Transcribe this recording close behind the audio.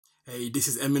Hey, this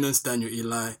is Eminence Daniel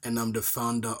Eli, and I'm the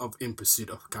founder of In Pursuit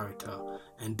of Character,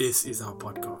 and this is our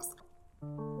podcast.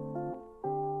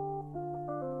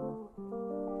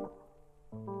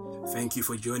 Thank you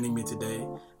for joining me today.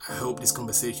 I hope this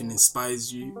conversation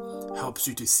inspires you, helps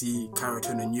you to see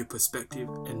character in a new perspective,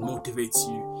 and motivates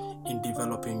you in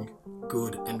developing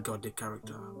good and godly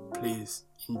character. Please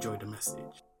enjoy the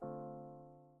message.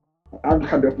 I've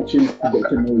had the opportunity to get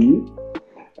to know you,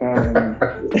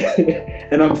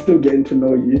 and I'm still getting to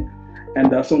know you.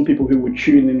 And there are some people who will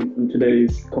tune in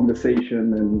today's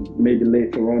conversation, and maybe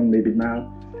later on, maybe now,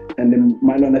 and they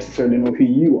might not necessarily know who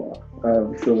you are.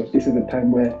 So this is the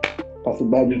time where Pastor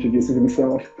Badger introduces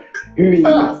himself, who he is,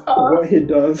 what he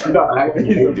does. No, I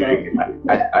actually hate doing it.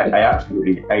 I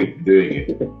absolutely hate doing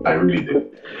it. I really do.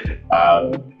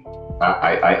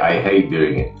 I hate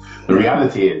doing it. The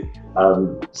reality is,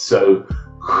 so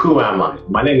who am I?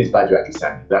 My name is Badger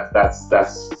Akisani.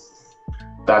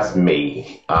 That's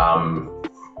me.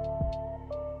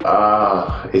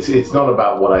 It's not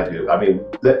about what I do. I mean,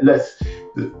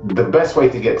 the best way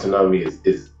to get to know me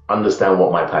is understand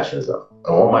what my passions are.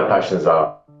 And what my passions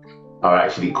are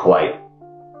actually quite,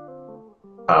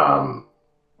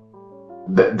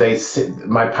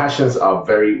 my passions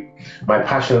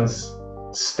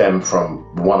stem from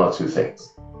one or two things.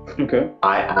 Okay.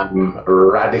 I am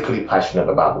radically passionate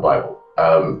about the Bible.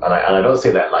 And I don't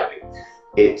say that lightly.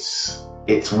 It's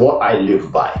what I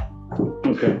live by.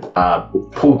 Okay.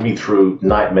 It pulled me through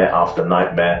nightmare after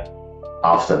nightmare,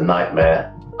 after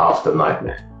nightmare, after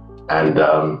nightmare. And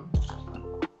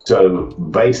so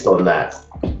based on that,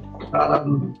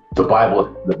 the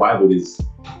Bible is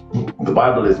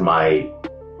my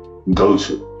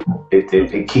go-to.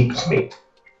 It keeps me.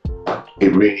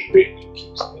 It really, really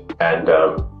keeps me. And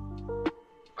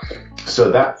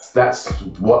so that's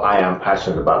what I am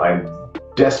passionate about. I'm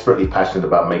desperately passionate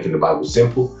about making the Bible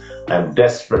simple. I'm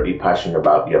desperately passionate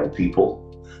about young people.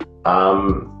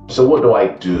 So what do I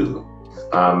do?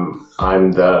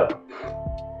 I'm the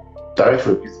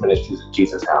director of youth ministries at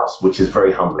Jesus House, which is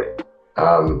very humbling.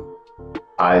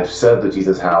 I've served at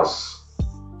Jesus House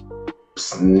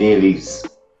nearly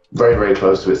very, very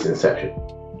close to its inception.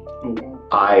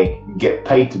 I get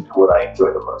paid to do what I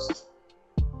enjoy the most.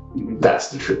 That's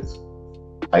the truth.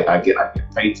 I get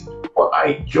paid to do what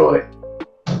I enjoy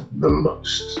the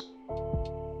most.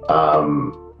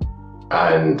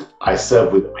 And I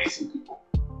serve with amazing people.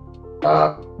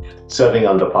 Serving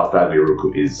under Pastor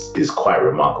Aguiruku is quite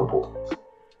remarkable.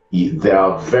 There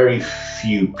are very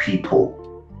few people,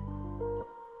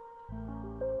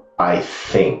 I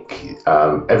think,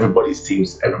 everybody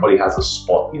has a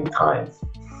spot in time.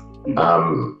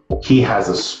 He has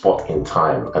a spot in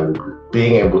time, and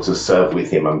being able to serve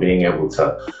with him and being able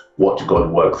to watch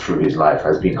God work through his life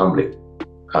has been humbling.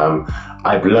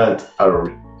 I've learned a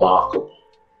remarkable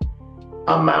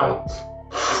amount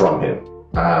from him.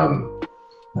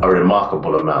 A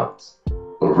remarkable amount.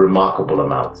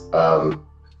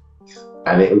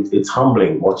 And it's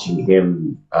humbling watching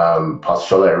him,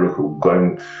 Pastor Shola Eruku,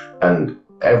 going and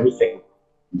everything,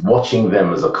 watching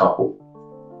them as a couple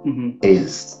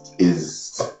is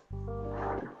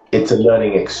it's a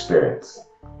learning experience.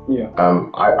 Yeah.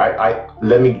 I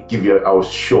let me give you a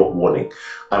short warning.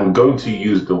 I'm going to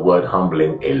use the word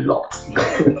humbling a lot.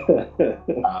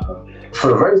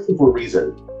 For a very simple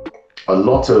reason. A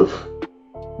lot of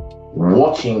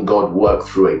watching God work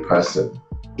through a person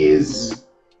it's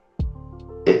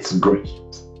great.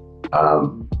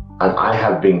 And I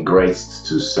have been graced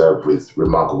to serve with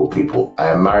remarkable people. I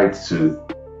am married to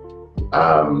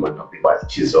my lovely wife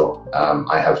Chizo.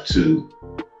 I have 2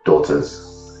 daughters.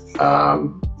 I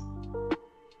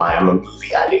am a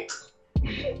movie addict.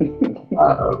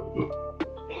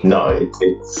 No,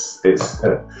 it's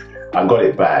I got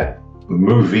it bad.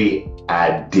 Movie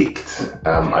addict.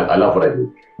 I love what I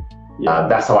do. Yeah.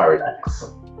 That's how I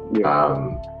relax. Yeah.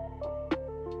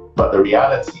 But the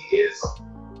reality is,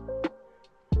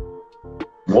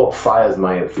 what fires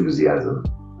my enthusiasm?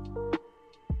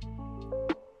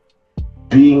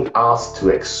 Being asked to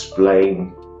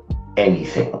explain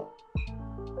anything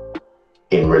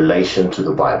in relation to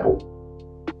the Bible.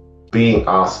 Being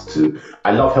asked to,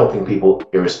 I love helping people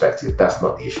irrespective, that's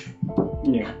not the issue.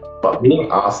 Yeah. But being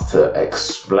asked to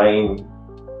explain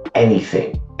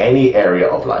anything, any area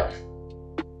of life,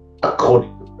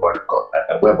 according to the Word of God,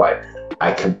 whereby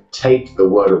I can take the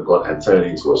Word of God and turn it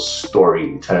into a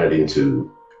story, turn it into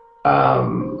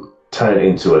an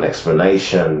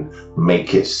explanation,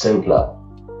 make it simpler.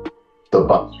 The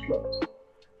butt's flows.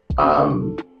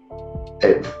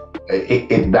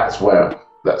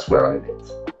 That's where I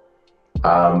live.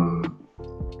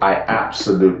 I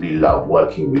absolutely love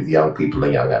working with young people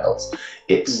and young adults.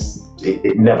 It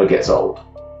never gets old.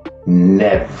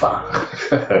 Never.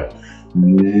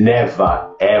 Never,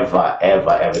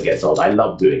 ever gets old. I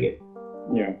love doing it.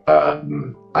 Yeah.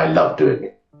 I love doing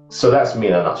it. So that's me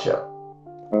in a nutshell.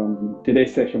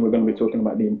 Today's session, we're going to be talking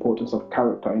about the importance of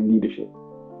character in leadership.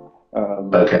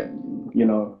 Okay. You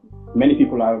know, many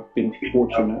people have been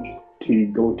fortunate to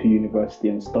go to university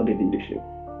and study leadership.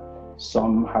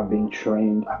 Some have been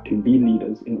trained to be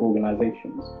leaders in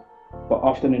organizations. But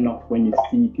often enough, when you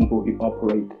see people who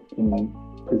operate in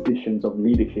positions of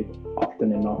leadership,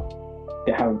 often enough,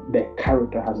 their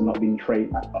character has not been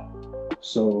trained.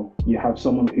 So you have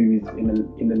someone who is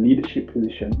in a leadership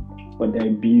position, but they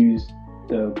abuse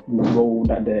the role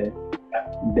that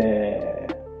they're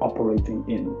operating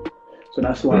in. So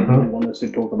that's why I want us to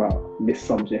talk about this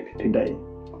subject today.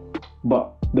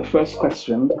 But the first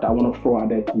question that I want to throw out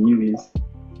there to you is,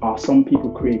 are some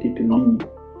people created to lead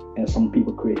and some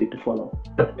people created to follow?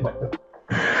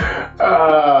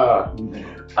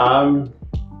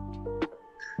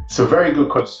 It's a very good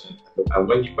question. And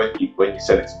when you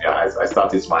said it to me, I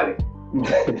started smiling.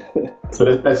 So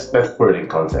let's put it in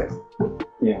context.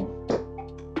 Yeah.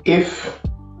 If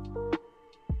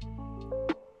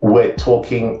we're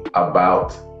talking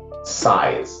about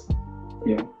size,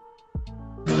 yeah,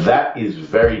 that is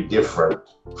very different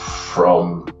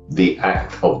from the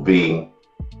act of being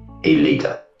a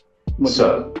leader.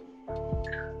 So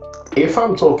if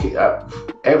I'm talking,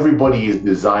 everybody is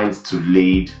designed to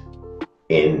lead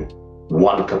in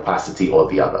one capacity or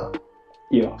the other.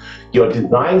 Yeah. You're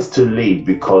designed to lead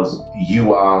because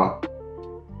you are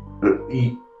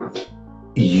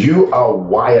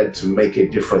wired to make a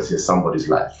difference in somebody's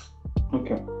life.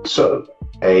 Okay. So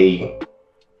a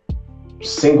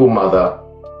single mother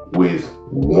with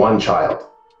one child.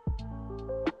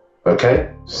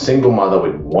 Okay? Single mother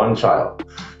with one child.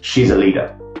 She's a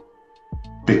leader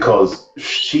because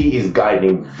she is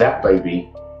guiding that baby.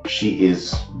 She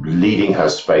is leading her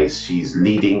space. She's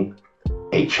leading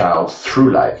a child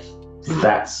through life.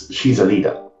 She's a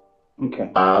leader. Okay.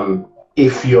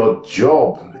 If your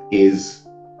job is,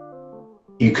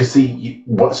 you can see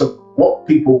what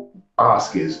people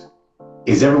ask is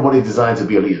everybody designed to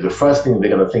be a leader? The first thing they're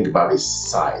going to think about is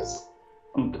size.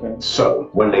 Okay. So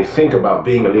when they think about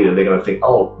being a leader, they're going to think,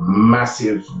 oh,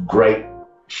 massive, great,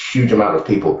 huge amount of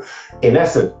people. In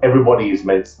essence, everybody is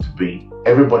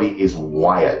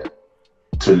wired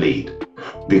to lead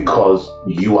because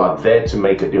you are there to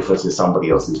make a difference in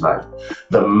somebody else's life.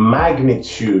 The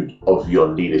magnitude of your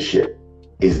leadership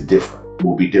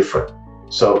will be different.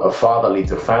 So a father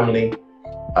leads a family,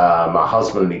 a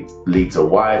husband leads a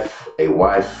wife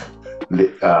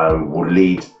will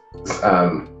lead,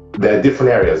 there are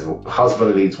different areas.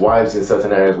 Husband leads wives in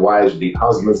certain areas, wives lead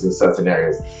husbands in certain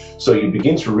areas. So you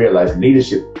begin to realize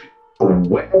leadership,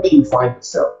 wherever you find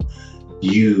yourself,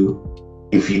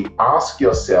 if you ask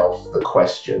yourself the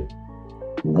question,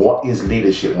 what is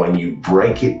leadership? When you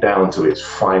break it down to its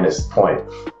finest point,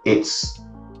 it's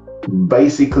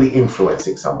basically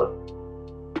influencing somebody.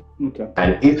 Okay.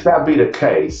 And if that be the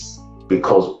case,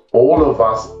 because all of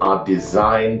us are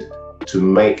designed to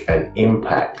make an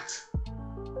impact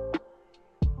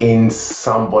in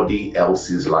somebody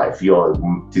else's life, you're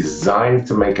designed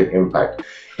to make an impact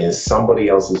in somebody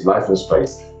else's life and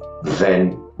space,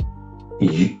 then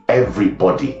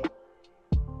everybody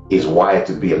is wired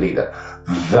to be a leader.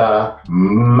 The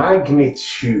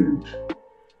magnitude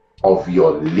of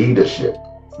your leadership,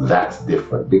 that's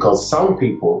different, because some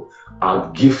people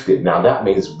are gifted. Now that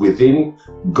means within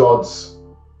God's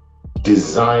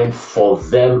design for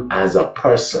them as a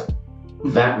person,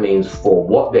 that means for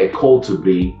what they're called to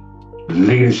be,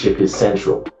 leadership is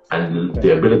central, and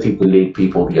the ability to lead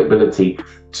people, the ability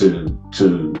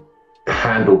to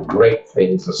handle great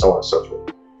things, and so on and so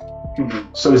forth.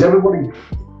 Mm-hmm. So is everybody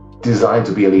designed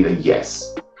to be a leader?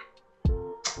 Yes.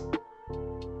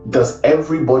 Does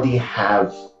everybody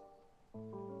have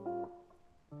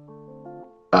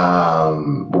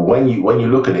when you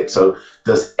look at it, so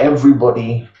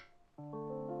everybody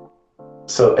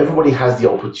has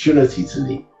the opportunity to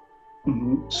lead.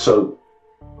 Mm-hmm. So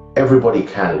everybody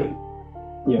can lead.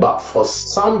 Yeah. But for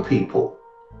some people,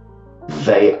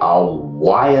 they are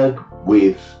wired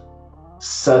with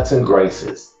certain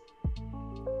graces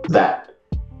that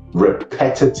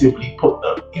repetitively put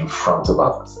them in front of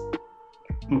others.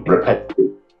 Okay.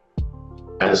 Repetitively.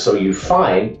 And so you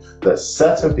find that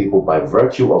certain people, by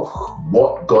virtue of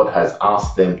what God has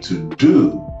asked them to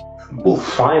do, will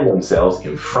find themselves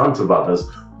in front of others,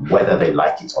 whether they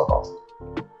like it or not.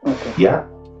 Okay. Yeah?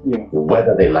 Yeah.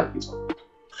 Whether they like it or not.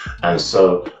 And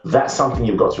so that's something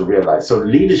you've got to realize. So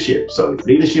leadership. So if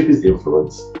leadership is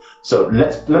influence. So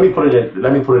let me put it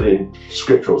in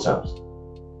scriptural terms,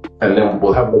 and then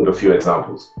we'll have a look at a few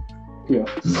examples. Yeah.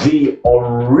 The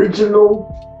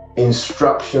original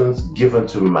instructions given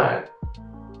to man,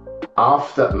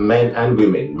 after men and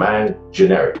women, man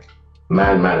generic,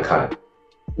 mankind.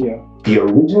 Yeah. The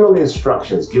original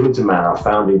instructions given to man are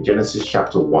found in Genesis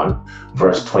chapter 1,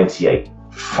 verse 28.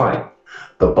 Fine.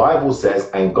 The Bible says,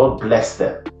 and God blessed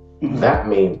them. Mm-hmm. That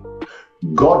means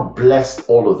God blessed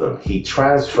all of them. He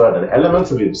transferred an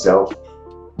element of himself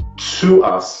to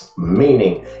us,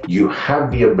 meaning you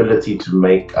have the ability to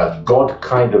make a God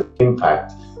kind of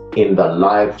impact in the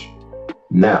life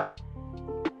now.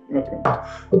 Okay.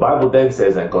 The Bible then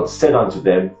says, and God said unto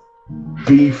them,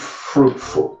 be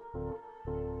fruitful.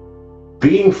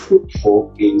 Being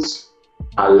fruitful is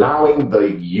allowing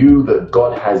the you that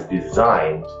God has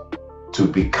designed to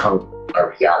become a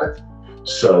reality.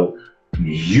 So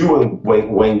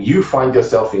when you find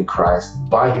yourself in Christ,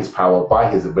 by his power, by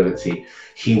his ability,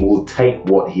 he will take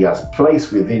what he has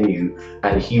placed within you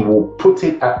and he will put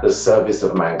it at the service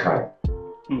of mankind.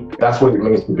 Okay. That's what it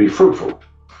means to be fruitful.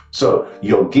 So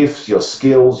your gifts, your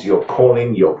skills, your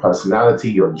calling, your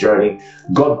personality, your journey,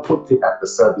 God put it at the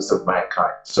service of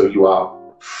mankind. So you are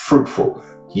fruitful.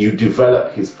 You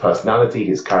develop his personality,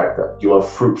 his character. You are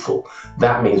fruitful.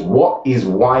 That means what is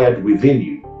wired within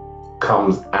you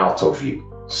comes out of you.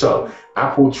 So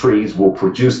apple trees will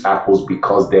produce apples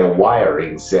because their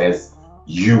wiring says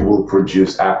you will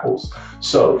produce apples.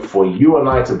 So for you and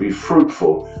I to be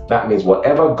fruitful, that means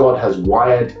whatever God has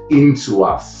wired into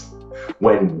us,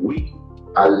 when we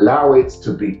allow it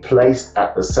to be placed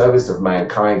at the service of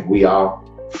mankind, we are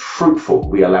fruitful.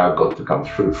 We allow God to come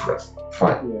through for us.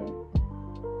 Fine. Yeah.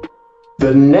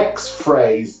 The next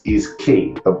phrase is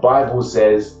key. The Bible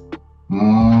says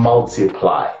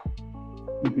multiply.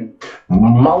 Mm-hmm.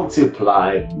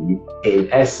 Multiply, in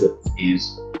essence,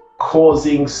 is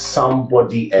causing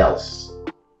somebody else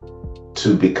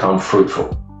to become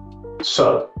fruitful.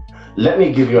 So, let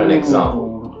me give you an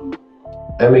example.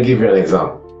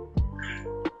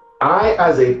 I,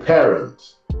 as a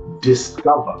parent,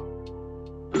 discover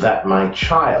that my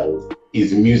child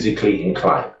is musically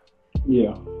inclined.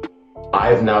 Yeah.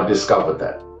 I've now discovered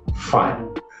that.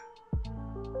 Fine.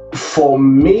 For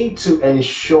me to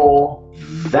ensure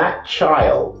that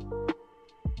child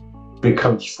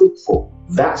becomes fruitful,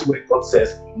 that's where God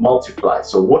says multiply.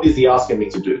 So what is he asking me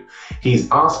to do? He's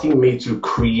asking me to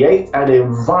create an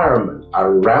environment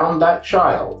around that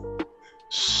child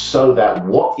so that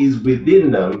what is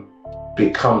within them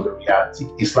becomes a reality.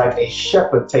 It's like a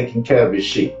shepherd taking care of his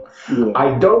sheep. Yeah.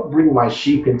 I don't bring my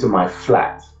sheep into my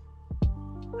flat.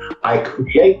 I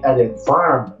create an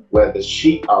environment where the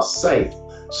sheep are safe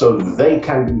so they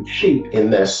can be sheep in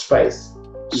their space.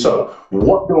 So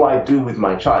what do I do with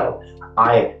my child?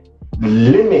 I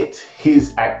limit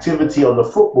his activity on the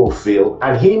football field,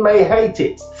 and he may hate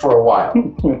it for a while.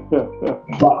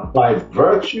 But by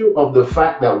virtue of the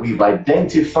fact that we've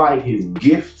identified his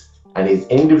gift and his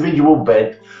individual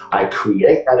bent, I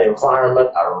create an environment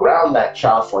around that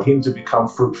child for him to become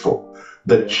fruitful.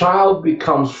 The child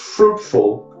becomes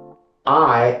fruitful,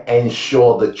 I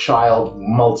ensure the child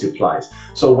multiplies.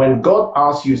 So when God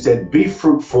asked you, said, be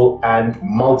fruitful and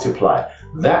multiply,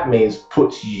 that means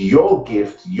put your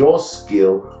gift, your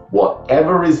skill,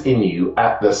 whatever is in you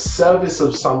at the service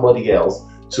of somebody else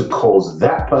to cause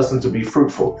that person to be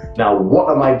fruitful. Now, what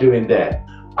am I doing there?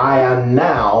 I am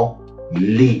now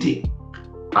leading.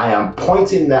 I am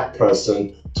pointing that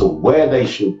person to where they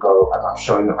should go, and I'm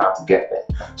showing them how to get there.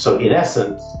 So in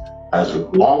essence, as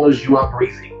long as you are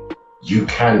breathing, you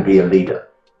can be a leader.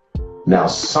 Now,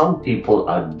 some people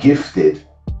are gifted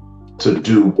to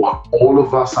do what all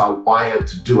of us are wired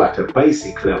to do at a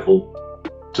basic level,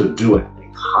 to do at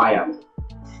a higher level.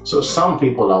 So some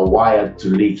people are wired to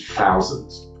lead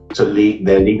thousands, to lead.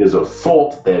 They're leaders of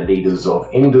thought, they're leaders of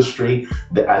industry,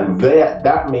 and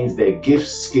that means their gift,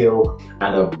 skill,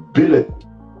 and ability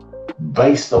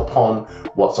based upon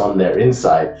what's on their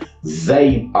inside,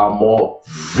 they are more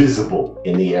visible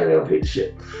in the area of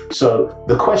leadership. So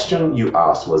the question you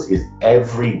asked was, is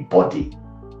everybody?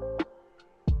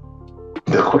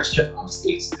 The question asked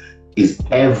is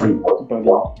everybody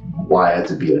wired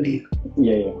to be a leader?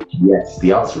 Yeah. Yes,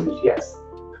 the answer is yes.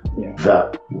 Yeah.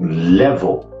 The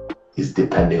level is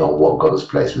depending on what God has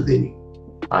placed within you.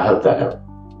 I hope that helped.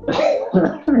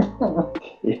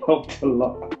 It helped a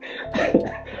lot.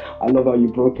 I love how you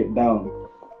broke it down.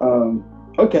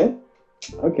 Okay.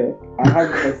 I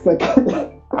have a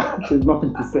second. There's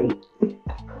nothing to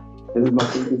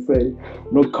say.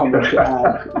 No comment to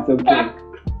add. It's okay.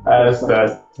 That's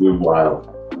too wild.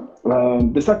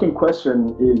 The second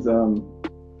question is,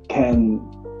 can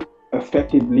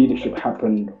effective leadership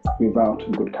happen without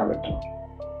good character?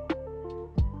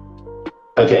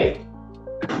 Okay,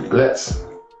 let's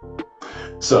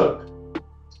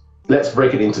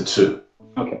break it into two.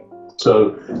 Okay.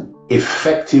 So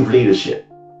effective leadership,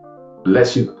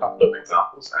 let's use a couple of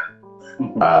examples.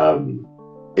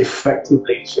 Effective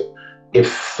leadership.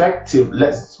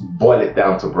 Let's boil it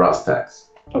down to brass tacks.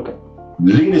 Okay.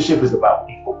 Leadership is about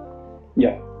people.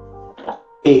 Yeah.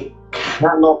 It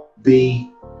cannot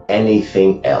be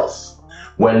anything else.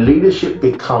 When leadership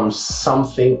becomes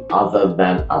something other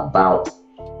than about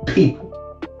people,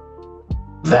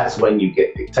 that's when you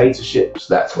get dictatorships,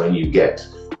 that's when you get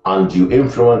undue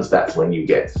influence, that's when you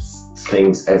get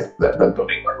things that are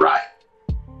going awry.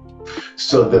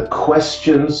 So the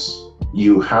questions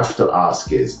you have to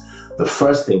ask is, the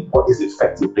first thing, what is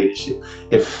effective leadership?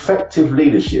 Effective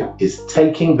leadership is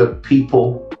taking the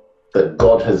people that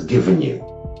God has given you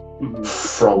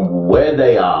from where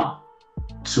they are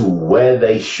to where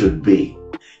they should be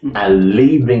and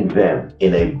leaving them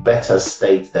in a better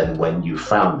state than when you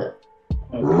found them,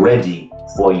 ready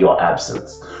for your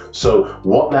absence. So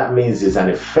what that means is, an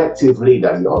effective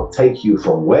leader, I'll take you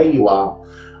from where you are.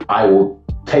 I will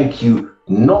take you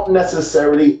not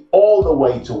necessarily all the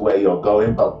way to where you're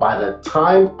going, but by the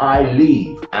time I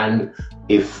leave, and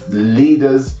if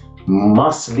leaders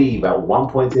must leave at one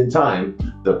point in time,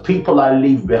 the people I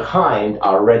leave behind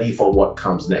are ready for what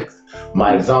comes next.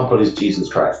 My example is Jesus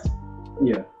Christ.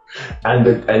 Yeah.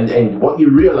 And what you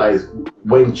realize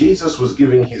when Jesus was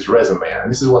giving his resume, and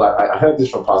this is what I heard this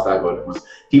from Pastor Agon,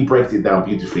 he breaks it down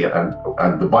beautifully,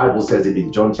 and the Bible says it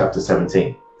in John chapter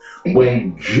 17.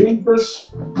 When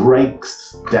Jesus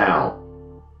breaks down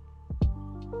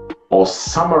or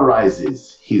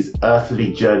summarizes his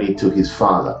earthly journey to his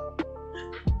Father,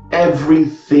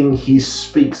 everything he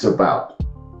speaks about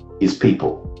is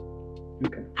people.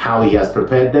 Okay. How he has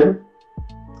prepared them,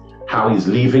 how he's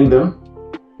leaving them,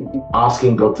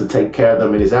 asking God to take care of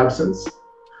them in his absence,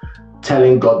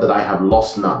 telling God that I have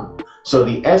lost none. So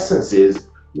the essence is,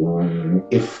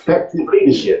 effective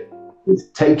leadership is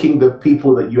taking the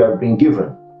people that you have been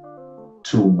given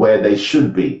to where they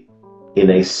should be in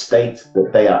a state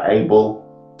that they are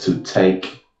able to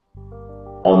take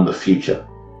on the future.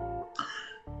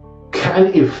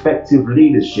 Can effective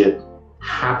leadership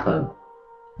happen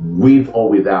with or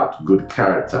without good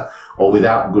character, or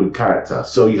without good character?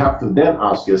 So you have to then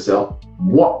ask yourself,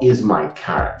 what is my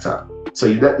character? So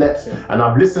and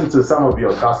I've listened to some of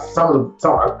your casts,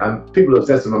 and people have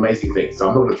said some amazing things. So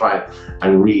I'm not going to try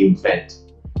and reinvent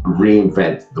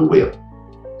the wheel.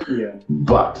 Yeah.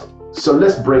 But so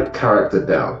let's break character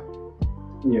down.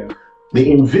 Yeah. The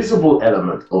invisible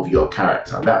element of your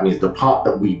character, that means the part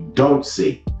that we don't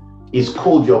see, is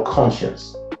called your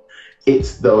conscience.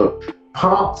 It's the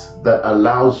part that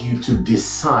allows you to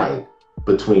decide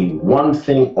between one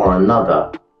thing or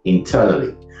another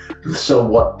internally. So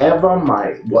whatever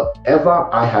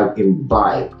I have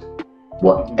imbibed,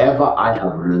 whatever I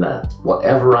have learned,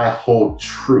 whatever I hold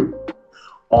true,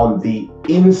 on the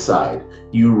inside,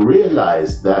 you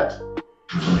realize that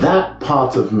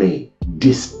part of me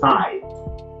decides.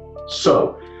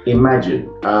 So imagine,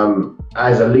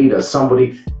 as a leader,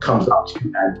 somebody comes up to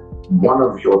you and one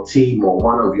of your team or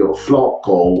one of your flock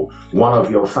or one of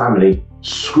your family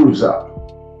screws up.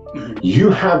 You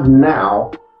have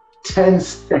now 10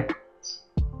 seconds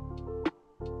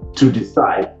to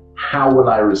decide, how will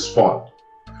I respond?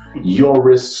 Your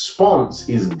response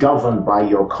is governed by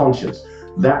your conscience.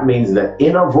 That means the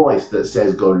inner voice that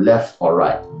says go left or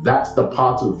right. That's the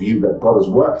part of you that God has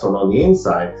worked on the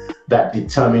inside that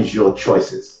determines your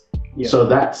choices. Yeah. So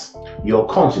that's your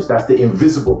conscience. That's the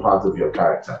invisible part of your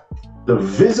character. The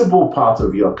visible part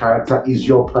of your character is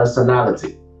your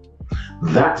personality.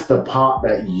 That's the part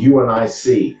that you and I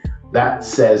see. That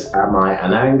says, am I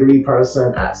an angry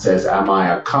person? That says, am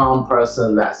I a calm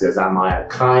person? That says, am I a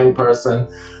kind person?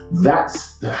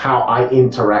 That's how I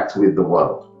interact with the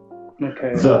world.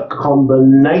 Okay. The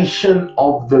combination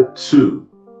of the two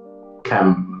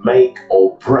can make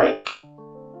or break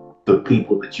the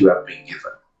people that you have been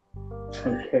given.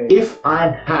 Okay. If I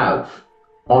have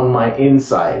on my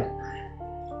inside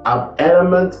an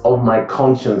element of my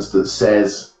conscience that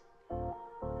says,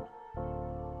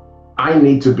 I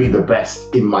need to be the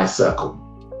best in my circle.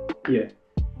 Yeah.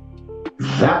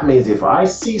 That means if I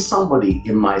see somebody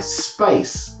in my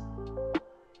space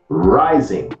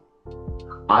rising,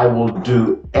 I will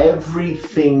do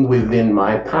everything within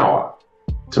my power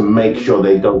to make sure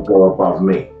they don't go above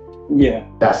me. Yeah.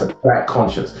 That's a bad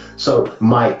conscience. So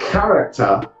my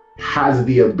character has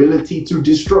the ability to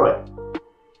destroy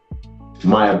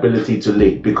my ability to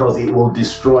lead, because it will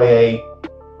destroy a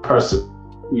person.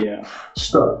 Yeah.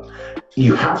 So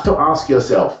you have to ask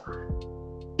yourself,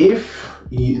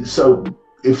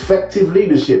 effective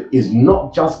leadership is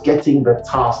not just getting the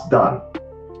task done.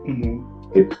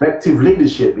 Effective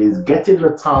leadership is getting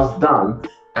the task done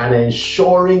and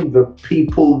ensuring the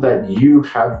people that you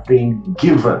have been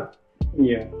given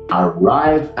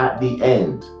arrive at the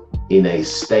end in a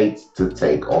state to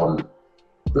take on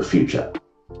the future.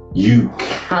 You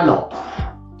cannot,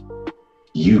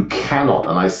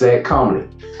 and I say it calmly,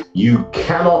 you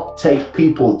cannot take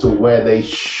people to where they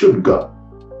should go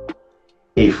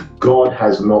if God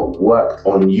has not worked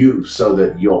on you so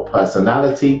that your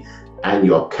personality and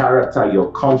your character,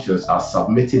 your conscience are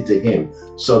submitted to Him,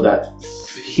 so that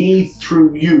He,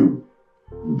 through you,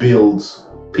 builds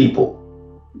people.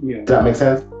 Does that make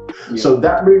sense? So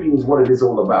that really is what it is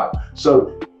all about.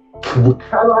 So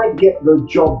can I get the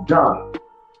job done?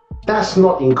 That's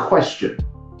not in question.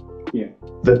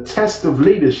 The test of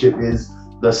leadership is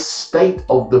the state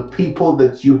of the people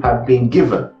that you have been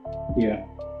given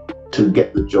to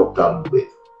get the job done with.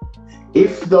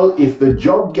 If the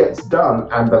job gets done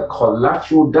and the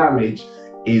collateral damage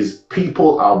is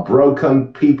people are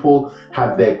broken, people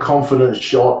have their confidence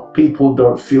shot, people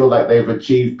don't feel like they've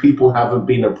achieved, people haven't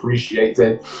been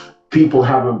appreciated, people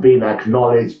haven't been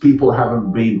acknowledged, people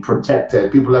haven't been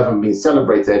protected, people haven't been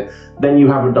celebrated, then you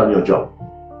haven't done your job.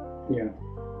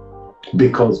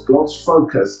 Because God's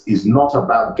focus is not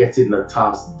about getting the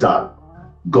task done.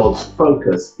 God's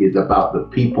focus is about the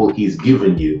people He's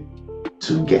given you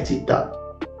to get it done.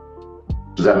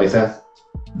 Does that make sense?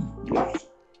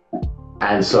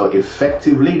 And so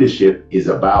effective leadership is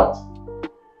about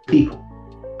people.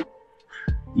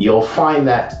 You'll find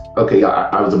that, okay,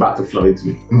 I was about to flow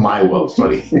into my world,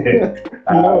 sorry.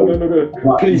 No.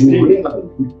 Please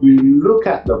do. We look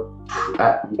at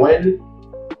when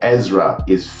Ezra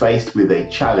is faced with a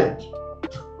challenge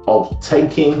of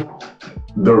taking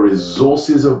the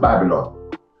resources of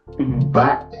Babylon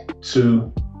back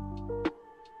to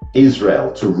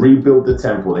Israel to rebuild the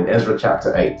temple in Ezra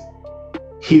chapter 8.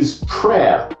 His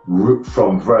prayer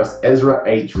from Ezra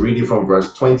 8, reading from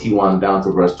verse 21 down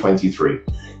to verse 23.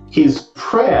 His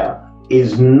prayer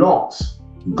is not,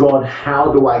 God,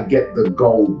 how do I get the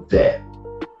gold there?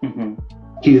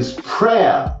 His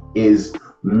prayer is,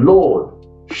 Lord,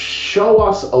 show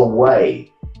us a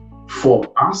way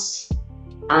for us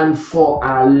and for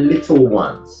our little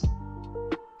ones.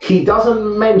 He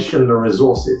doesn't mention the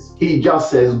resources. He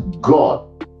just says, God,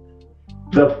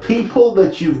 the people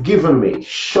that you've given me,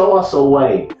 show us a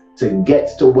way to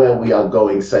get to where we are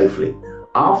going safely.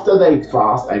 After they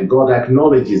fast and God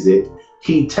acknowledges it,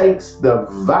 He takes the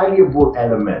valuable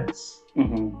elements,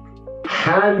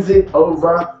 hands it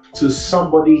over to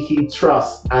somebody He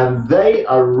trusts, and they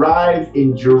arrive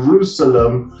in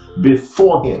Jerusalem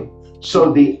before Him.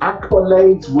 So the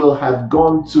accolades will have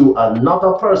gone to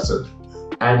another person,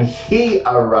 and He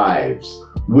arrives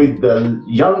with the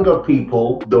younger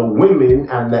people, the women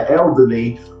and the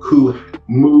elderly, who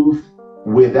move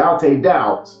without a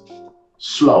doubt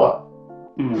slower.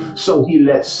 So He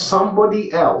lets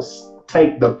somebody else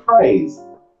take the praise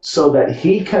so that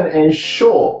He can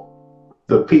ensure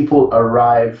the people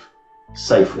arrive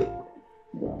safely.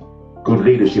 Good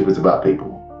leadership is about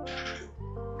people.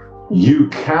 You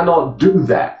cannot do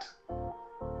that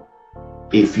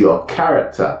if your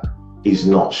character is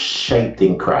not shaped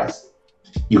in Christ.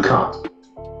 You can't.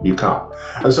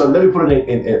 And so let me put it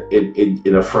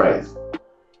in a phrase.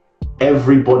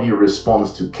 Everybody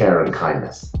responds to care and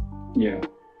kindness.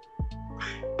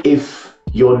 If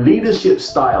your leadership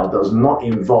style does not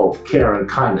involve care and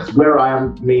kindness, where I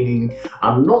am meaning,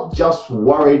 I'm not just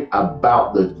worried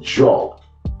about the job.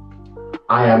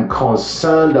 I am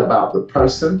concerned about the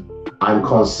person. I'm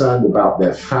concerned about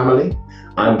their family.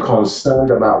 I'm concerned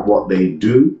about what they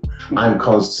do. I'm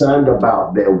concerned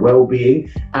about their well-being,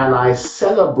 and I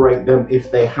celebrate them if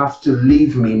they have to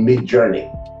leave me mid-journey.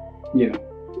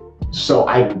 So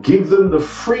I give them the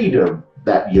freedom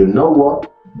that, you know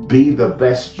what, be the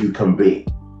best you can be.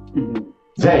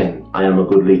 Then I am a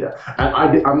good leader.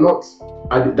 And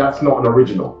that's not an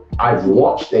original. I've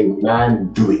watched a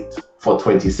man do it for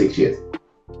 26 years.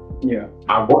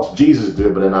 I watched Jesus do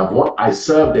it, but then I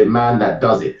served a man that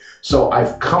does it. So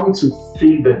I've come to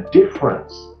see the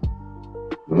difference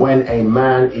when a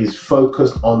man is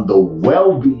focused on the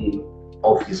well-being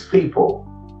of his people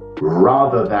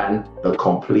rather than the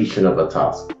completion of a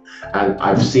task. And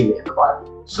I've seen it in the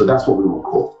Bible. So that's what we will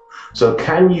call. So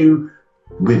can you,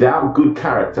 without good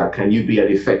character, can you be an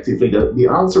effective leader? The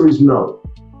answer is no.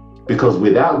 Because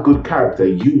without good character,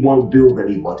 you won't build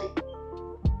anybody.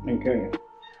 Okay.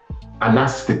 And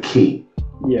that's the key.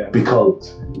 Yeah.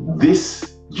 Because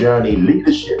this journey,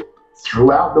 leadership,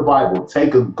 throughout the Bible,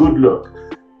 take a good look.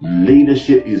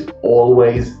 Leadership is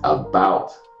always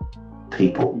about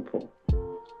people,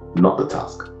 not the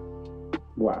task.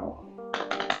 Wow.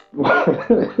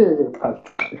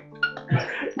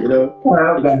 You know,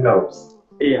 Well, that helps.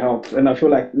 it helps. And I feel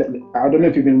like, I don't know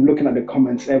if you've been looking at the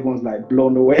comments, everyone's like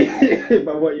blown away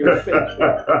by what you're saying.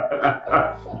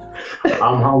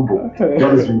 I'm humble.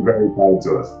 God has been very kind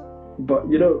to us. But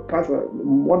you know, Pastor,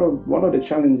 one of the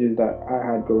challenges that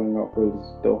I had growing up was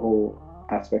the whole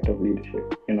aspect of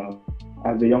leadership. You know,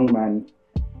 as a young man,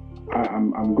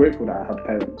 I'm grateful that I had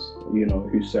parents, you know,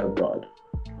 who served God.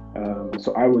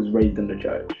 So I was raised in the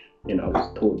church. You know, I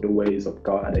was taught the ways of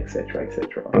God, etc.,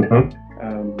 etc.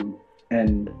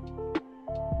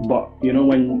 But you know,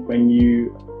 when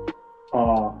you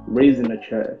are raised in the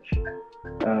church,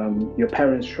 your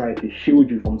parents try to shield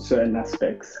you from certain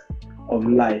aspects of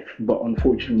life, but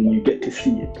unfortunately you get to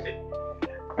see it.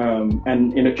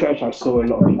 And in the church I saw a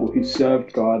lot of people who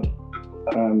served God,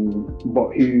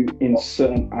 but who in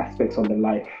certain aspects of their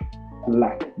life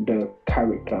lacked the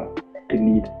character to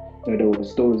lead. You know, there was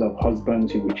stories of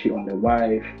husbands who would cheat on their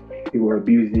wife, who were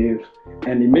abusive,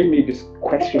 and it made me just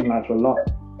question life a lot.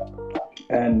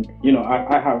 And you know,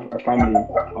 I have a family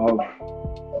of,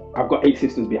 I've got 8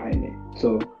 sisters behind me,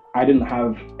 so I didn't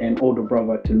have an older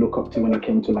brother to look up to when it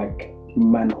came to like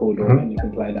manhood or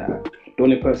anything like that. The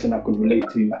only person I could relate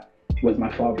to was my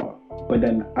father. But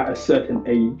then at a certain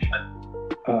age,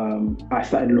 I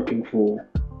started looking for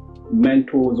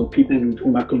mentors or people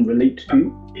whom I can relate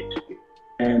to,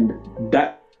 and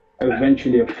that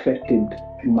eventually affected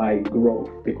my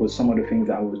growth, because some of the things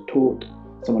that I was taught,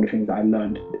 some of the things that I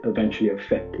learned eventually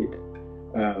affected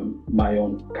my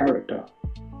own character.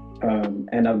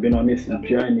 And I've been on this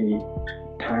journey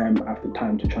time after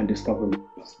time to try and discover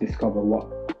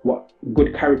what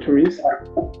good character is,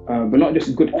 but not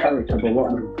just good character, but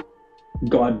what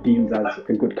God deems as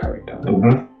a good character.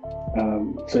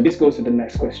 So this goes to the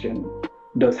next question: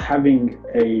 does having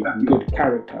a good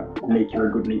character make you a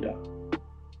good leader?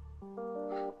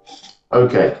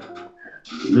 Okay,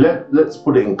 let's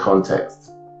put it in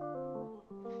context.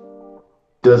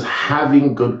 Does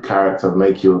having good character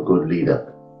make you a good leader?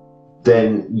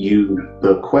 Then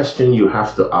the question you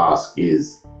have to ask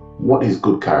is, what is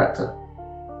good character?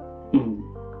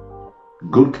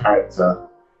 Good character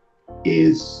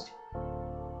is,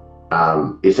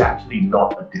 it's actually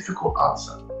not a difficult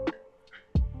answer.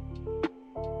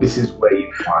 This is where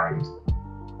you find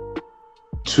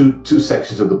two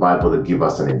sections of the Bible that give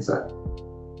us an insight.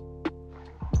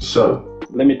 So,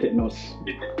 let me take notes.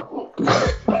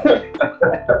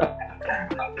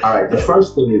 All right, the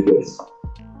first thing is this.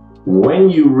 When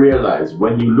you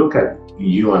look at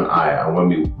you and I, and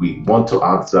when we want to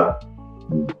answer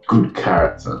good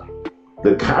character,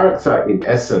 the character in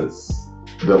essence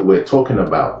that we're talking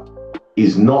about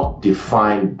is not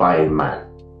defined by a man.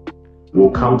 We'll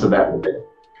come to that in a minute.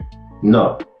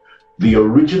 No, the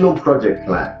original project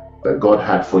plan that God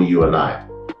had for you and I,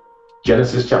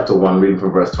 Genesis chapter 1, reading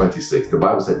from verse 26, the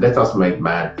Bible said, let us make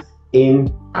man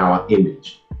in our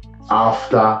image,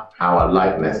 after our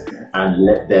likeness, and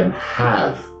let them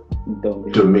have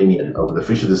dominion over the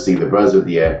fish of the sea, the birds of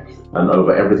the air, and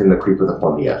over everything that creepeth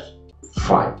upon the earth.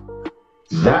 Fine.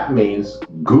 That means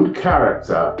good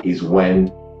character is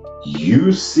when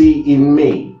you see in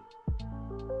me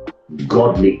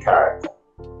godly character.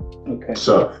 Okay.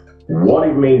 So what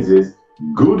it means is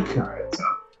good character,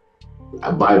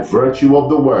 by virtue of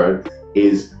the word,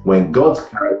 is when God's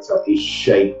character is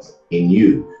shaped in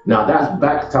you. Now that's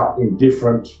backed up in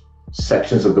different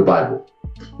sections of the Bible.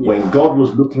 When God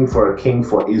was looking for a king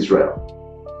for Israel,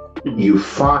 you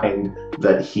find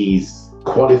that his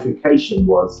qualification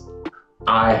was,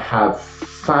 I have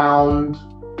found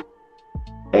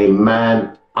a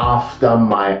man after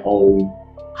my own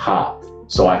heart,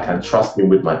 so I can trust him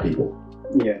with my people.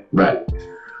 Yeah. Right.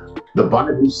 The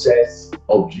Bible says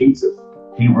of Jesus,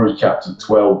 Hebrews chapter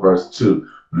 12, verse 2,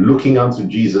 looking unto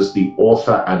Jesus, the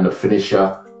author and the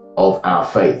finisher of our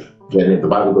faith. Then the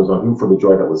Bible goes on, who for the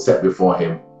joy that was set before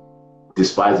him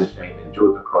despised the shame,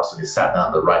 endured the cross, and is sat down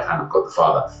at the right hand of God the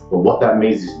Father. But what that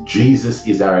means is Jesus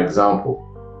is our example.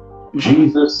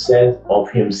 Jesus says of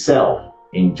himself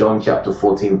in John chapter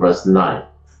 14, verse 9,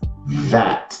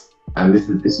 that, and this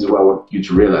is what I want you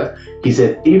to realize, he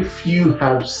said, if you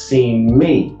have seen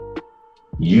me,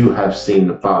 you have seen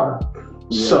the Father.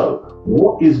 Yeah. So,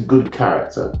 what is good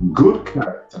character? Good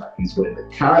character is when the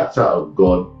character of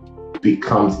God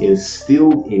becomes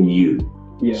instilled in you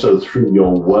Yeah. So through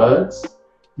your words,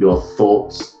 your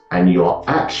thoughts, and your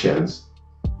actions,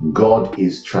 God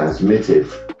is transmitted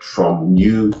from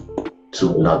you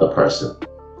to another person.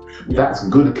 That's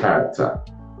good character.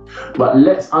 But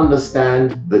let's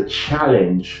understand the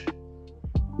challenge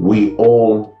we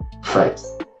all face.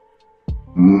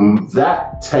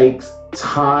 That takes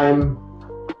time,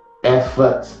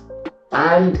 effort,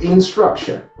 and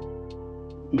instruction,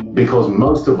 because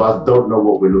most of us don't know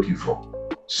what we're looking for.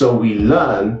 So we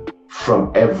learn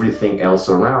from everything else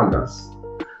around us.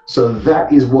 So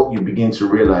that is what you begin to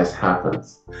realize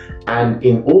happens. And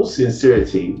in all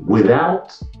sincerity,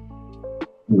 without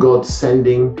God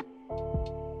sending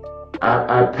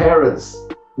our parents,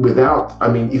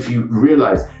 if you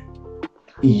realize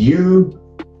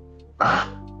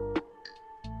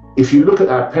if you look at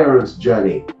our parents'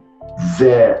 journey,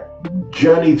 their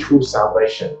journey through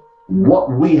salvation, what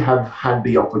we have had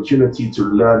the opportunity to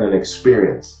learn and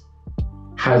experience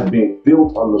has been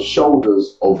built on the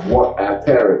shoulders of what our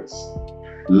parents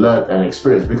learned and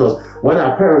experienced. Because when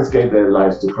our parents gave their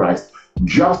lives to Christ,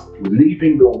 just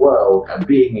leaving the world and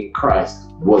being in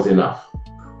Christ was enough.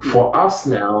 For us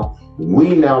now,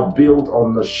 we now build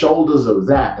on the shoulders of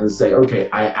that and say, okay,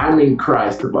 I am in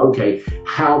Christ, but okay,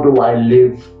 how do I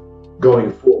live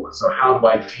going forward? So how do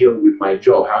I deal with my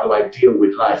job? How do I deal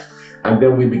with life? And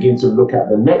then we begin to look at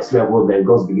the next level, then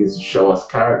God begins to show us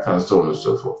character and so on and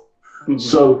so forth. Mm-hmm.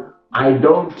 So I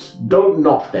don't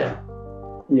knock them.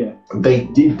 Yeah. They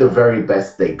did the very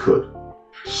best they could.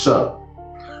 So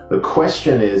the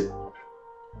question is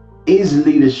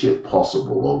leadership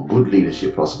possible, or good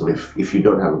leadership possible, if you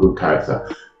don't have a good character?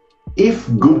 If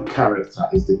good character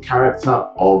is the character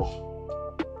of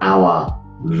our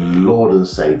Lord and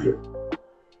Savior,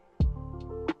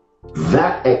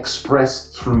 that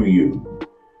expressed through you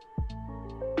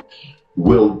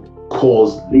will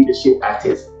cause leadership at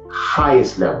its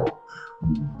highest level.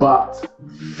 But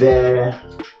there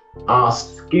are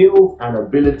skills and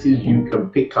abilities you can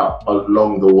pick up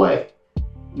along the way.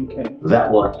 Okay.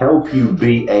 That will help you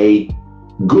be a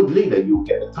good leader. You'll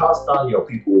get the task done, your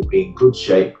people will be in good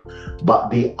shape. But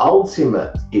the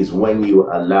ultimate is when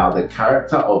you allow the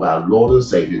character of our Lord and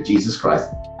Savior, Jesus Christ,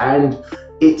 and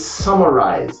it's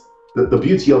summarized. The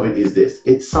beauty of it is this,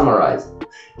 it's summarized.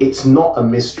 It's not a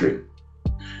mystery.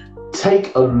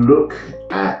 Take a look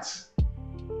at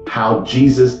how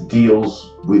Jesus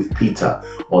deals with Peter,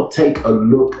 or take a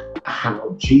look at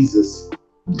how Jesus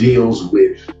deals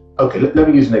with, okay, let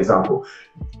me use an example.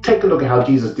 Take a look at how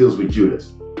Jesus deals with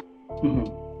Judas. Mm-hmm.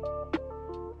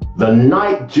 The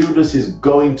night Judas is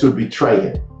going to betray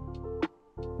him,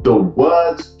 the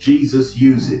words Jesus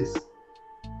uses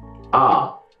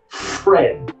are,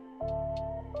 friend,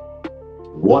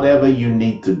 whatever you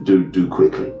need to do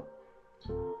quickly.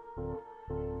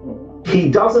 He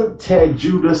doesn't tear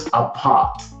Judas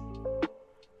apart,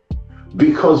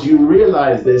 because you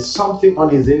realize there's something on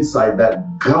his inside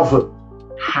that governs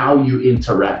how you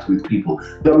interact with people.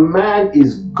 The man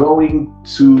is going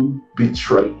to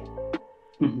betray him.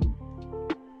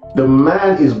 Mm-hmm. The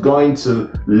man is going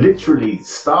to literally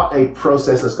start a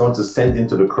process that's going to send him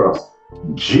to the cross.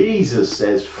 Jesus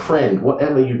says, friend,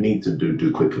 whatever you need to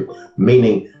do quickly.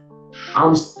 Meaning,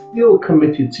 I'm still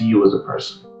committed to you as a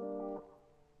person.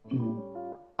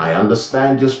 I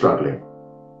understand you're struggling,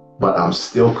 but I'm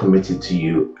still committed to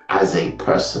you as a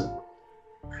person.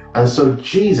 And so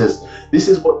Jesus, this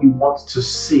is what you want to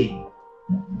see.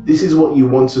 This is what you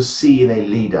want to see in a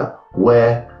leader,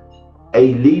 where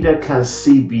a leader can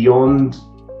see beyond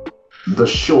the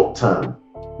short term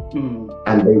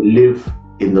and they live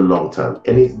in the long term.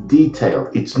 And it's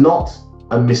detailed. It's not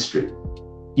a mystery.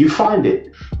 You find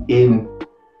it in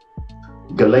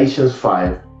Galatians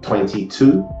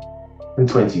 5:22 and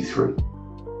 23.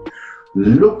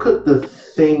 Look at the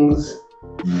things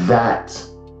that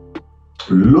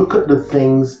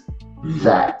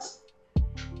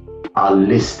are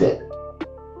listed.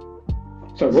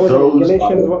 So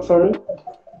Galatians what, sorry?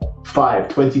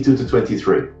 5:22 to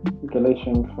 23.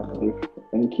 Galatians 5.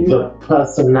 Thank you. The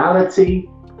personality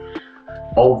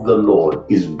of the Lord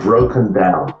is broken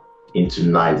down into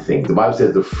 9 things. The Bible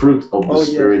says the fruit of the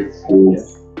Spirit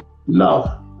is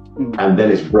love. And then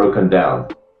it's broken down.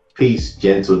 Peace,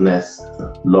 gentleness,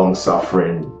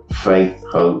 long-suffering, faith,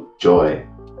 hope, joy.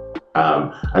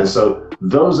 And so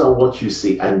those are what you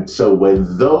see. And so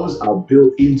when those are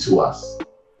built into us,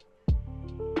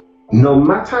 no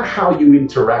matter how you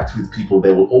interact with people,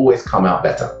 they will always come out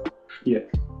better. Yeah.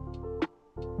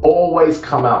 Always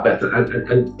come out better.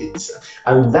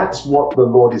 And that's what the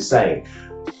Lord is saying.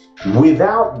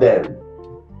 Without them,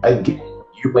 again,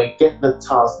 you may get the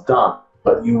task done,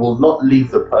 but you will not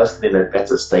leave the person in a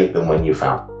better state than when you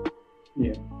found them.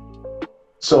 Yeah.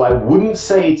 So I wouldn't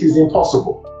say it is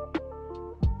impossible,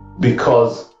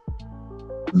 because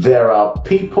there are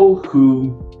people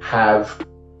who have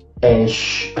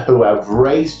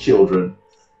raised children.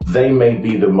 They may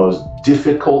be the most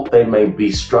difficult, they may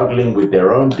be struggling with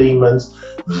their own demons,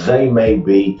 they may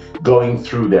be going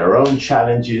through their own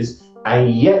challenges,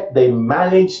 and yet they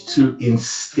manage to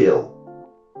instill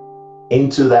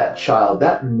into that child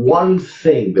that one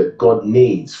thing that God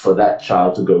needs for that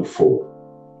child to go forward.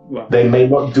 Wow. They may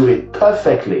not do it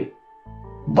perfectly,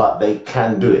 but they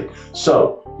can do it.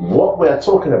 So what we're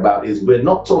talking about is, we're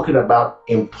not talking about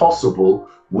impossible,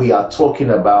 we are talking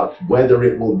about whether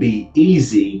it will be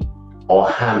easy or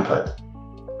hampered.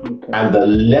 Okay. And the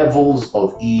levels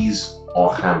of ease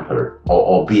or hampered,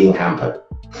 or being hampered.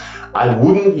 I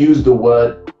wouldn't use the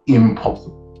word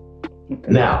impossible. Okay.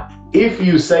 Now, if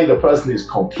you say the person is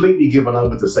completely given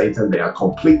over to Satan, they are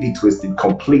completely twisted,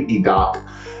 completely dark,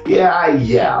 I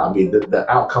mean, the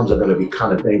outcomes are going to be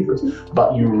kind of dangerous.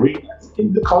 But you realize,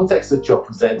 in the context that you're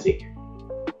presenting,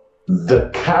 the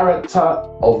character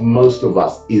of most of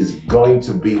us is going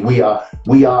to be, we are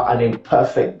an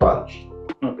imperfect bunch.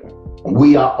 Okay.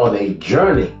 We are on a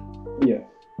journey, Yeah.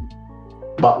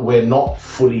 but we're not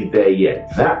fully there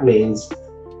yet. That means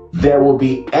there will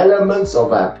be elements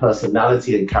of our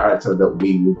personality and character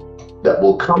that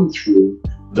will come through,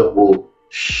 that will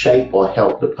shape or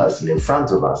help the person in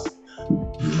front of us.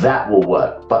 That will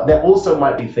work. But there also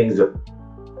might be things that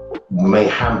may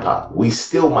hamper. We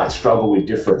still might struggle with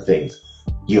different things.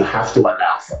 You have to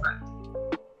allow for that.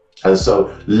 And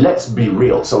so let's be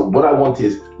real. So what I want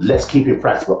is, let's keep it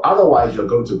practical. Otherwise, you're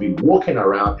going to be walking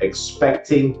around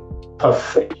expecting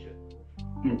perfection.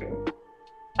 Okay.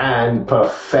 And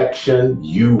perfection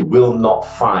you will not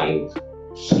find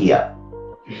here.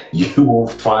 You will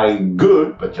find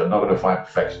good, but you're not going to find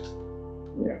perfection.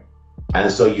 Yeah.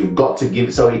 And so you've got to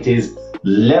give, so it is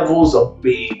levels of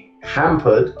being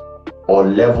hampered or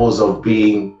levels of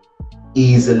being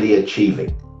easily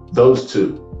achieving. Those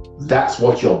two, that's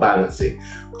what you're balancing.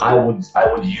 I would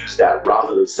use that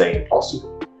rather than saying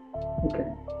possible. Okay.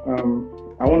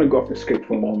 I want to go off the script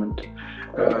for a moment.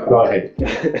 Go ahead.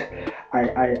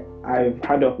 I've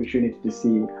had the opportunity to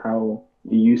see how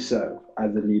you serve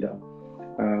as a leader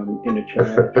in the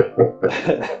church,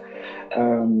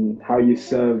 how you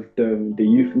serve the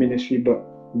youth ministry, but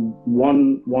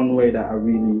one way that I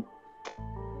really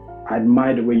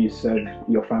admire the way you serve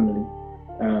your family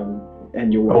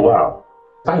and your wife. Oh wow!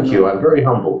 Thank you. I'm very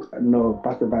humbled. No,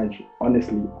 Pastor Badge,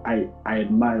 honestly, I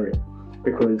admire it,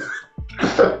 because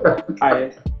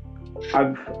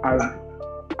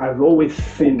I've always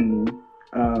seen,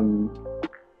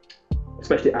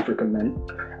 especially African men,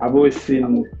 I've always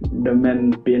seen the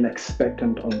men being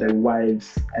expectant of their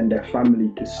wives and their family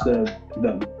to serve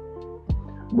them.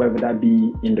 Whether that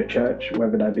be in the church,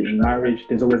 whether that be in marriage,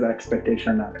 there's always an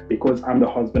expectation that because I'm the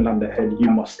husband, I'm the head, you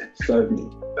must serve me.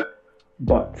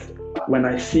 But when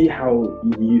I see how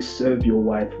you serve your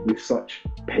wife with such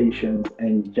patience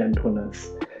and gentleness,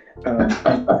 and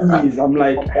ease, I'm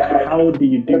like, how do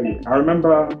you do it? I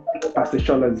remember Pastor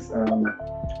Shola's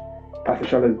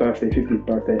birthday, 50th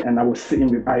birthday, and I was sitting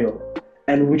with Ayo,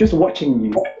 and we're just watching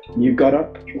you. You got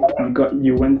up, you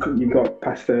got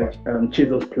Pastor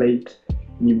Chisel's plate,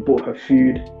 you bought her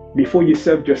food before you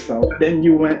served yourself. Then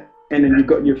you went and then you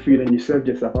got your food and you served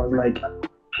yourself. I was like,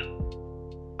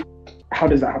 how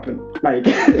does that happen? Like,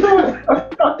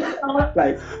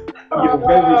 like you're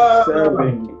very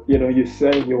serving. You know, you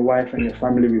serve your wife and your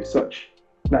family with such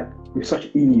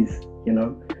ease. You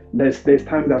know, there's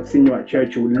times I've seen you at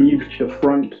church. You will leave the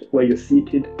front where you're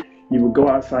seated. You will go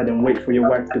outside and wait for your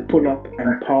wife to pull up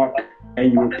and park,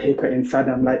 and you will take her inside.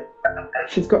 I'm like,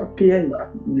 she's got a PA.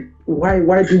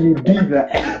 Why do you do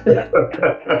that?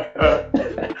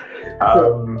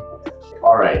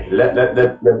 All right.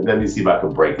 Let me see if I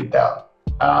can break it down.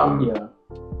 Yeah.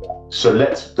 So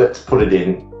let's put it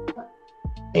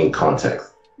in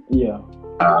context. Yeah.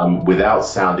 Without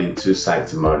sounding too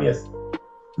sanctimonious.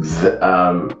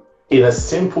 In a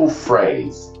simple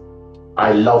phrase,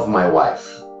 I love my wife.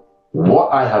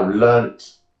 What I have learned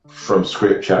from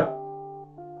scripture,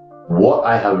 what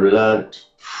I have learned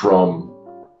from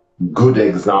good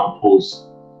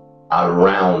examples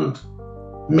around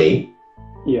me,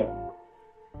 yeah,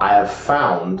 I have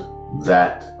found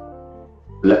that,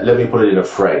 let me put it in a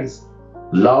phrase,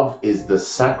 love is the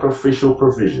sacrificial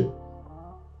provision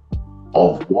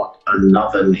of what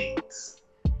another needs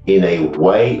in a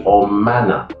way or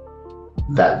manner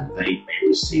that they may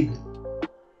receive it.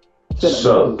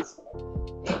 So,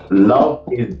 love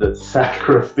is the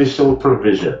sacrificial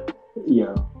provision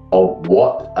Yeah. of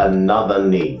what another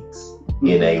needs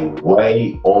in a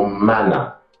way or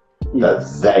manner that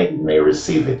they may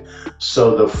receive it.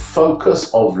 So the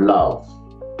focus of love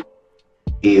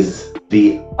is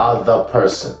the other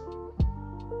person.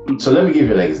 So let me give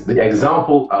you the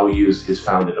example I'll use is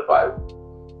found in the Bible.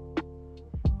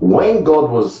 When God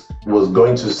was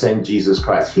going to send Jesus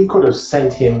Christ, he could have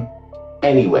sent him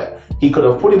anywhere. He could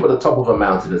have put him at the top of a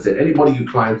mountain and said, anybody who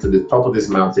climbs to the top of this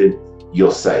mountain,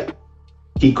 you're saved.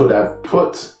 He could have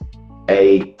put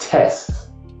a test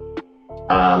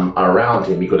around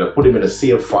him. He could have put him in a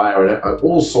sea of fire and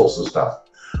all sorts of stuff.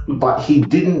 But he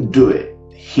didn't do it.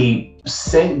 He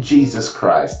sent Jesus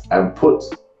Christ and put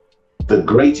the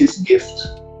greatest gift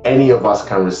any of us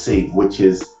can receive, which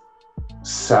is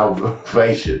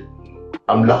salvation.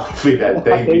 I'm laughing at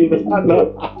David.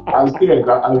 I'm serious.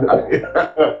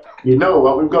 You know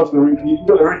what? You've got a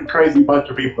really crazy bunch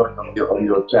of people on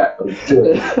your chat.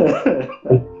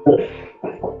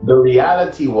 The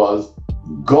reality was,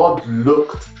 God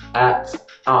looked at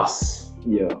us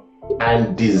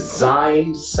and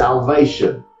designed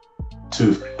salvation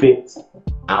to fit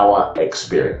our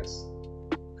experience.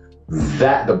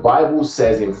 That the Bible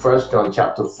says in 1 John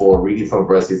chapter 4, reading from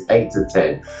verses 8 to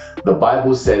 10, the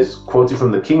Bible says, quoted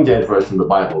from the King James Version of the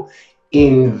Bible,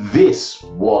 in this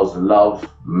was love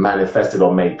manifested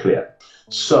or made clear.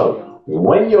 So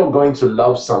when you're going to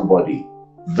love somebody,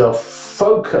 the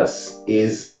focus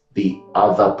is the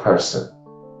other person.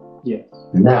 Yes.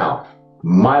 Now,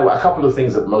 a couple of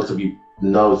things that most of you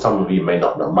know, some of you may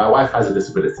not know. My wife has a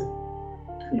disability.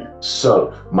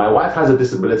 So my wife has a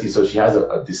disability, so she has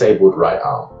a disabled right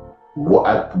arm.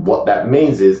 What that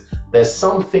means is there's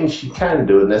some things she can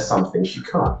do and there's some things she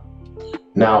can't.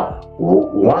 Now,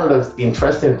 one of the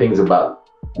interesting things about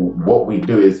what we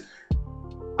do is,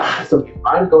 so if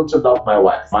I'm going to love my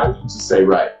wife, I'm going to say,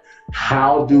 right,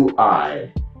 how do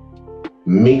I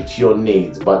meet your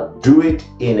needs, but do it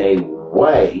in a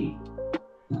way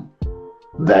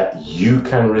that you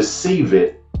can receive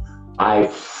it? I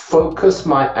focus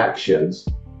my actions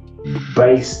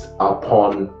based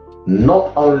upon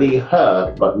not only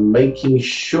her, but making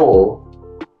sure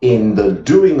in the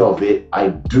doing of it, I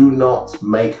do not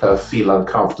make her feel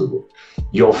uncomfortable.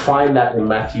 You'll find that in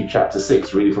Matthew chapter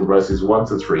 6, reading from verses 1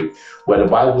 to 3, where the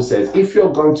Bible says, if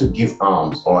you're going to give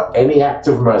alms or any act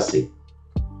of mercy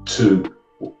to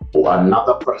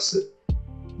another person,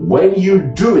 when you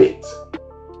do it,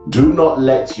 do not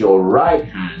let your right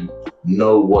hand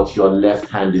know what your left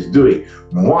hand is doing.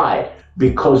 Why?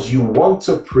 Because you want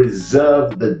to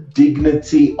preserve the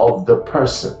dignity of the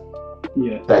person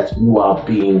that you are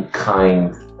being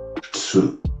kind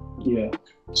to.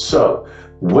 So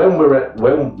when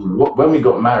we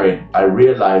got married, I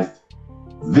realized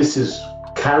this is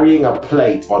carrying a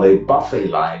plate on a buffet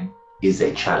line is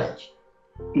a challenge.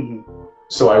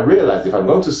 So I realized if I'm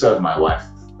going to serve my wife,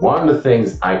 one of the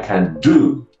things I can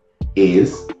do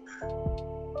is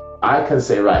I can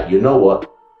say, right, you know what?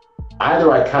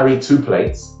 Either I carry 2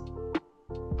 plates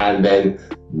and then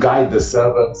guide the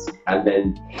servants and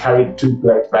then carry 2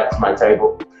 plates back to my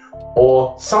table.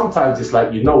 Or sometimes it's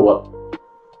like, you know what?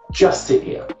 Just sit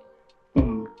here.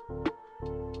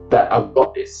 That I've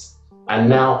got this. And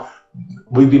now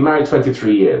we've been married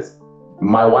 23 years.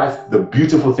 My wife, the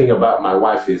beautiful thing about my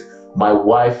wife is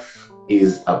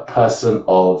a person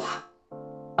of,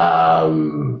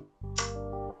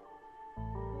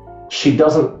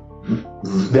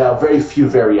 there are very few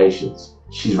variations.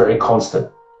 She's very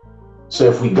constant. So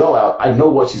if we go out, I know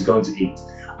what she's going to eat.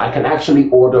 I can actually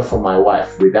order for my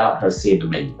wife without her seeing the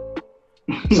menu.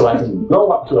 So I can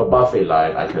go up to a buffet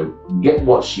line, I can get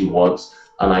what she wants,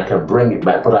 and I can bring it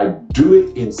back. But I do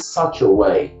it in such a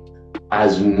way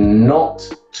as not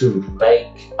to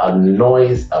make a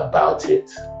noise about it.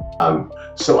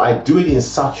 So I do it in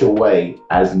such a way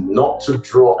as not to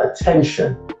draw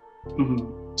attention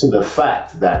to the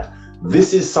fact that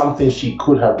this is something she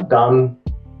could have done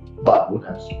but would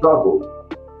have struggled.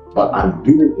 But I'm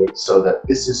doing it so that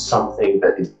this is something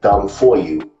that is done for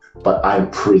you, but I'm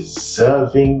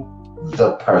preserving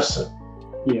the person.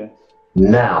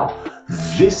 Now,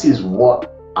 this is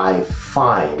what I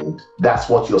find, that's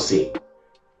what you're seeing.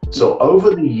 So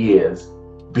over the years,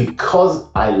 because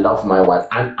I love my wife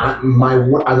and I'm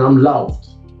loved.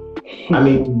 I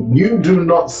mean, you do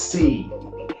not see,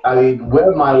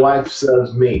 where my wife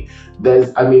serves me,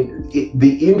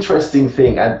 the interesting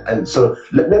thing, and so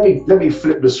let me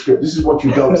flip the script. This is what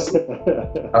you don't see.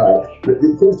 All right,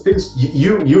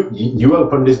 you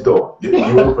open this door.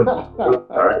 You open it. All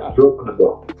right, you open the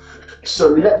door. So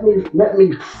let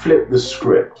me flip the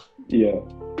script.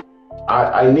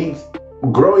 I need.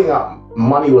 Growing up,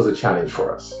 money was a challenge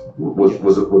for us,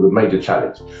 was a major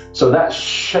challenge. So that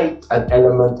shaped an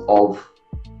element of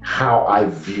how I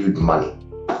viewed money.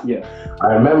 Yeah.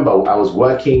 I remember I was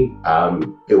working, I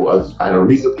had a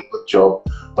reasonably good job,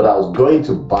 but I was going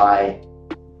to buy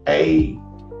a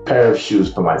pair of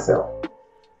shoes for myself.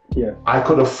 Yeah. I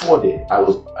could afford it. I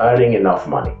was earning enough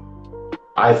money.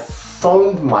 I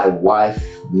phoned my wife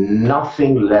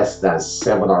nothing less than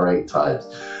 7 or 8 times,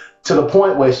 to the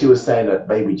point where she was saying that,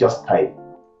 baby, just pay.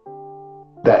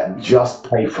 Just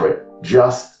pay for it.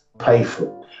 Just pay for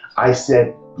it. I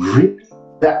said, really?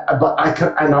 But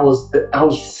I was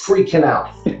freaking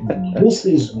out. This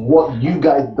is what you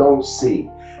guys don't see.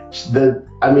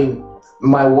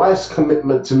 My wife's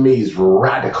commitment to me is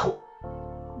radical.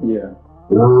 Yeah.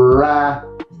 Radical.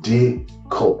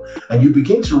 And you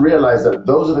begin to realize that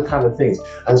those are the kind of things.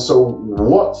 And so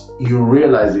what you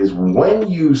realize is, when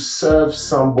you serve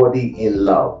somebody in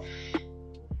love,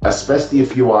 especially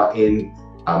if you are in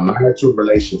a marital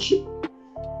relationship,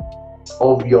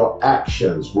 of your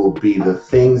actions will be the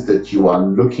things that you are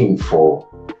looking for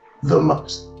the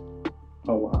most.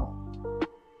 Oh, wow.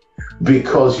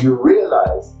 Because you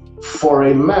realize, for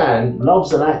a man,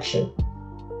 love's an action.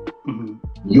 Mm-hmm.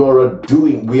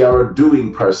 We are a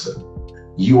doing person.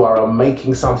 You are a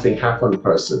making something happen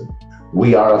person.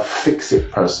 We are a fix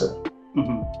it person.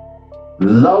 Mm-hmm.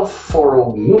 Love for a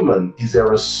woman is a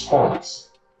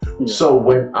response. Yeah. So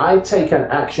when I take an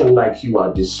action like you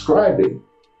are describing,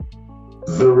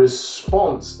 the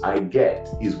response I get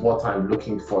is what I'm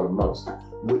looking for the most,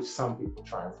 which some people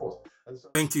try and force.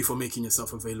 Thank you for making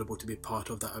yourself available to be part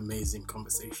of that amazing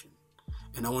conversation.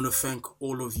 And I want to thank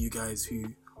all of you guys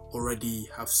who already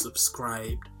have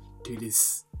subscribed to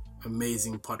this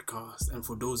amazing podcast. And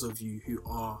for those of you who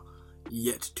are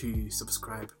yet to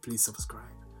subscribe, please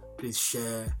subscribe. Please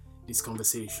share this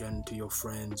conversation to your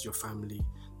friends, your family.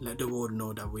 Let the world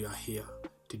know that we are here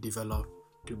to develop,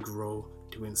 to grow,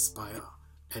 to inspire,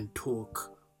 and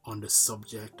talk on the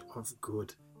subject of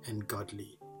good and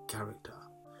godly character.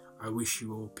 I wish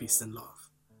you all peace and love.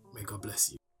 May God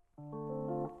bless you.